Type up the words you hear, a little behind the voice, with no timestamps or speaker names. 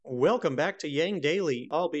Welcome back to Yang Daily.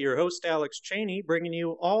 I'll be your host, Alex Cheney, bringing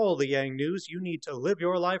you all the Yang news you need to live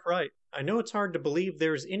your life right. I know it's hard to believe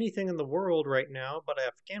there's anything in the world right now but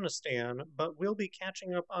Afghanistan, but we'll be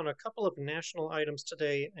catching up on a couple of national items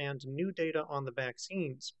today and new data on the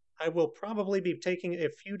vaccines. I will probably be taking a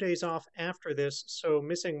few days off after this, so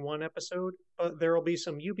missing one episode, but there will be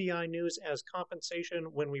some UBI news as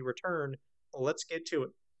compensation when we return. Let's get to it.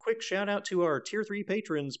 Quick shout out to our Tier 3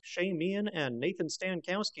 patrons, Shay Meehan and Nathan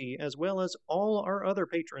Stankowski, as well as all our other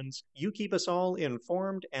patrons. You keep us all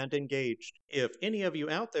informed and engaged. If any of you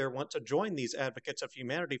out there want to join these advocates of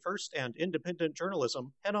humanity first and independent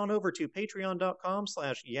journalism, head on over to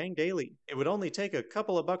patreon.com/yangdaily. It would only take a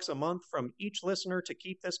couple of bucks a month from each listener to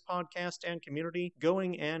keep this podcast and community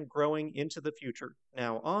going and growing into the future.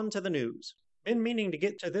 Now on to the news. Been meaning to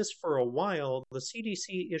get to this for a while. The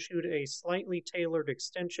CDC issued a slightly tailored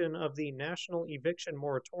extension of the national eviction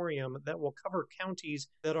moratorium that will cover counties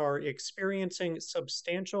that are experiencing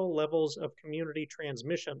substantial levels of community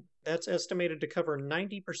transmission. That's estimated to cover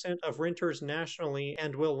 90% of renters nationally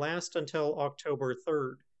and will last until October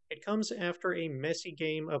 3rd. It comes after a messy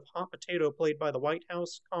game of hot potato played by the White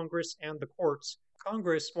House, Congress, and the courts.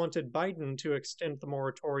 Congress wanted Biden to extend the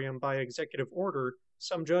moratorium by executive order.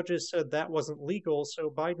 Some judges said that wasn't legal, so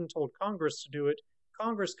Biden told Congress to do it.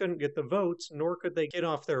 Congress couldn't get the votes, nor could they get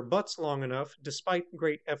off their butts long enough, despite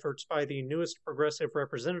great efforts by the newest progressive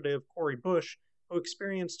representative, Cori Bush, who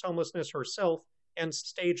experienced homelessness herself and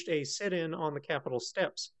staged a sit-in on the Capitol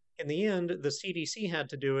steps. In the end, the CDC had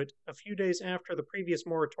to do it, a few days after the previous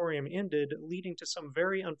moratorium ended, leading to some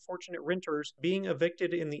very unfortunate renters being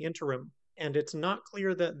evicted in the interim. And it's not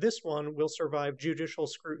clear that this one will survive judicial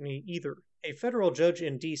scrutiny either. A federal judge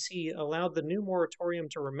in D.C. allowed the new moratorium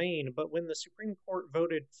to remain, but when the Supreme Court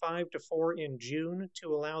voted 5-4 in June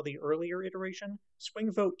to allow the earlier iteration,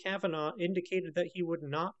 swing vote Kavanaugh indicated that he would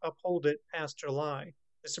not uphold it past July.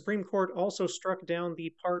 The Supreme Court also struck down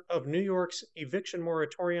the part of New York's eviction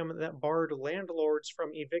moratorium that barred landlords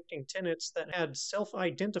from evicting tenants that had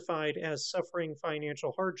self-identified as suffering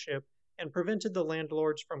financial hardship and prevented the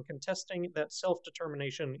landlords from contesting that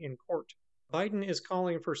self-determination in court. Biden is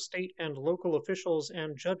calling for state and local officials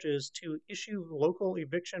and judges to issue local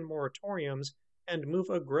eviction moratoriums and move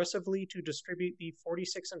aggressively to distribute the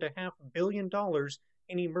 $46.5 billion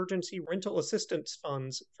in emergency rental assistance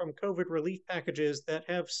funds from COVID relief packages that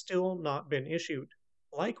have still not been issued.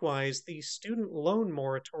 Likewise, the student loan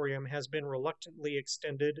moratorium has been reluctantly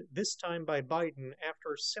extended, this time by Biden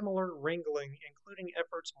after similar wrangling, including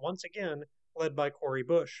efforts once again led by Cori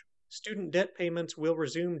Bush. Student debt payments will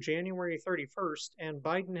resume January 31st, and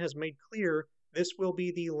Biden has made clear this will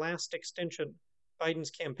be the last extension.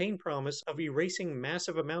 Biden's campaign promise of erasing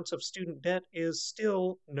massive amounts of student debt is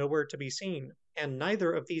still nowhere to be seen, and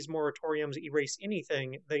neither of these moratoriums erase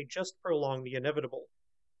anything, they just prolong the inevitable.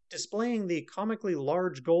 Displaying the comically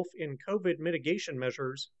large gulf in COVID mitigation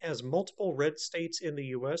measures, as multiple red states in the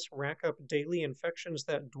U.S. rack up daily infections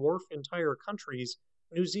that dwarf entire countries,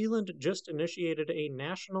 New Zealand just initiated a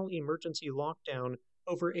national emergency lockdown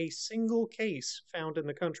over a single case found in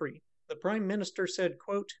the country. The Prime Minister said,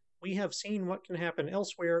 quote, "We have seen what can happen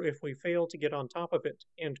elsewhere if we fail to get on top of it,"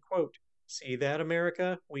 end quote. See that,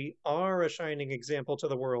 America? We are a shining example to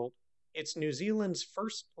the world. It's New Zealand's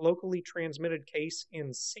first locally transmitted case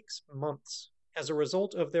in 6 months. As a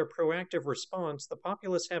result of their proactive response, the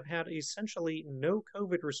populace have had essentially no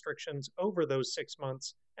COVID restrictions over those 6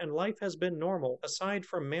 months, and life has been normal, aside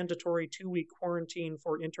from mandatory 2-week quarantine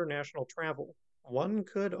for international travel. One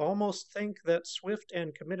could almost think that swift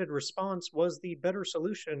and committed response was the better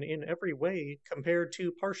solution in every way compared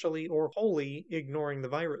to partially or wholly ignoring the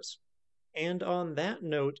virus. And on that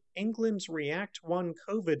note, England's REACT-1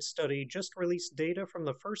 COVID study just released data from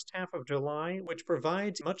the first half of July, which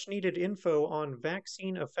provides much-needed info on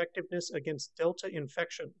vaccine effectiveness against Delta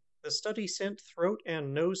infection. The study sent throat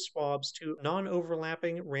and nose swabs to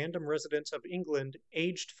non-overlapping random residents of England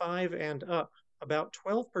aged 5 and up. About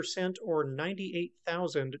 12% or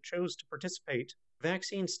 98,000 chose to participate.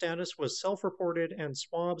 Vaccine status was self-reported and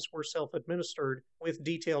swabs were self-administered with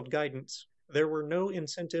detailed guidance. There were no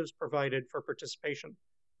incentives provided for participation.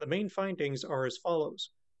 The main findings are as follows.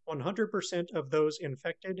 100% of those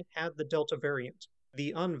infected had the Delta variant.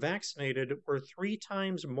 The unvaccinated were 3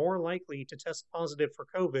 times more likely to test positive for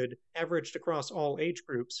COVID, averaged across all age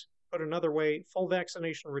groups. Put another way, full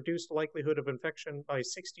vaccination reduced likelihood of infection by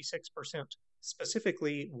 66%.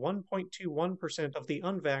 Specifically, 1.21% of the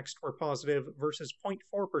unvaxxed were positive versus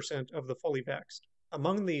 0.4% of the fully vaxxed.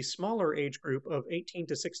 Among the smaller age group of 18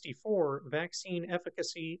 to 64, vaccine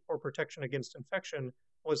efficacy or protection against infection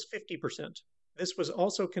was 50%. This was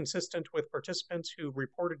also consistent with participants who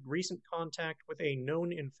reported recent contact with a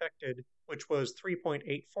known infected, which was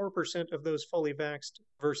 3.84% of those fully vaxxed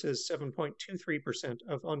versus 7.23%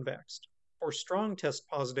 of unvaxxed. For strong test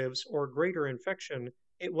positives or greater infection,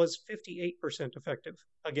 it was 58% effective.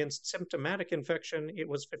 Against symptomatic infection, it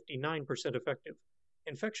was 59% effective.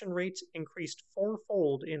 Infection rates increased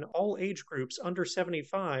fourfold in all age groups under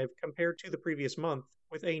 75 compared to the previous month,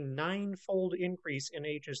 with a ninefold increase in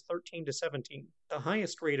ages 13 to 17. The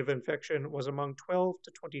highest rate of infection was among 12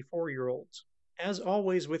 to 24-year-olds. As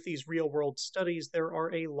always with these real-world studies, there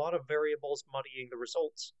are a lot of variables muddying the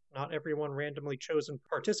results. Not everyone randomly chosen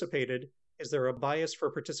participated. Is there a bias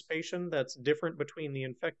for participation that's different between the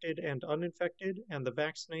infected and uninfected and the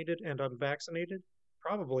vaccinated and unvaccinated?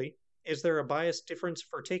 Probably. Is there a bias difference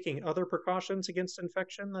for taking other precautions against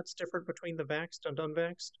infection that's different between the vaxxed and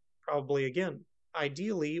unvaxxed? Probably again.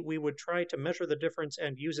 Ideally, we would try to measure the difference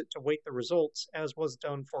and use it to weight the results, as was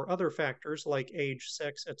done for other factors like age,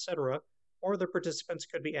 sex, etc., or the participants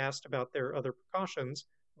could be asked about their other precautions,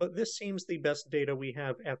 but this seems the best data we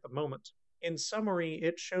have at the moment. In summary,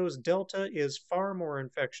 it shows Delta is far more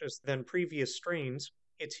infectious than previous strains.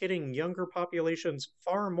 It's hitting younger populations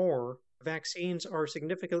far more. Vaccines are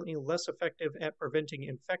significantly less effective at preventing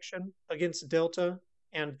infection against Delta,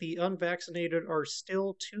 and the unvaccinated are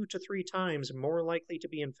still 2 to 3 times more likely to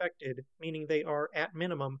be infected, meaning they are, at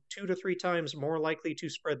minimum, 2 to 3 times more likely to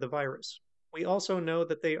spread the virus. We also know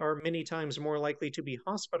that they are many times more likely to be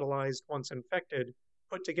hospitalized once infected.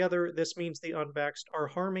 Put together, this means the unvaxxed are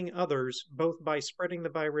harming others, both by spreading the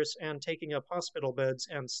virus and taking up hospital beds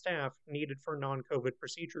and staff needed for non-COVID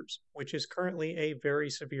procedures, which is currently a very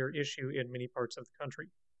severe issue in many parts of the country.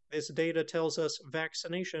 This data tells us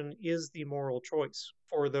vaccination is the moral choice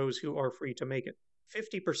for those who are free to make it.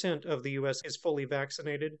 50% of the US is fully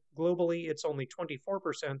vaccinated. Globally, it's only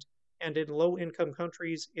 24%, and in low-income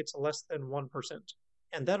countries, it's less than 1%.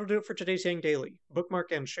 And that'll do it for today's Yang Daily.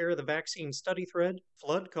 Bookmark and share the vaccine study thread.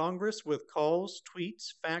 Flood Congress with calls, tweets,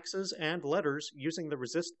 faxes, and letters using the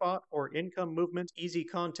ResistBot or Income Movement Easy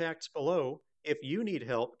Contacts below. If you need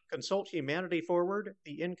help, consult Humanity Forward,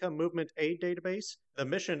 the Income Movement Aid Database, the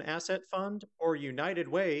Mission Asset Fund, or United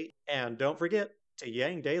Way, and don't forget to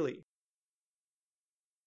Yang Daily.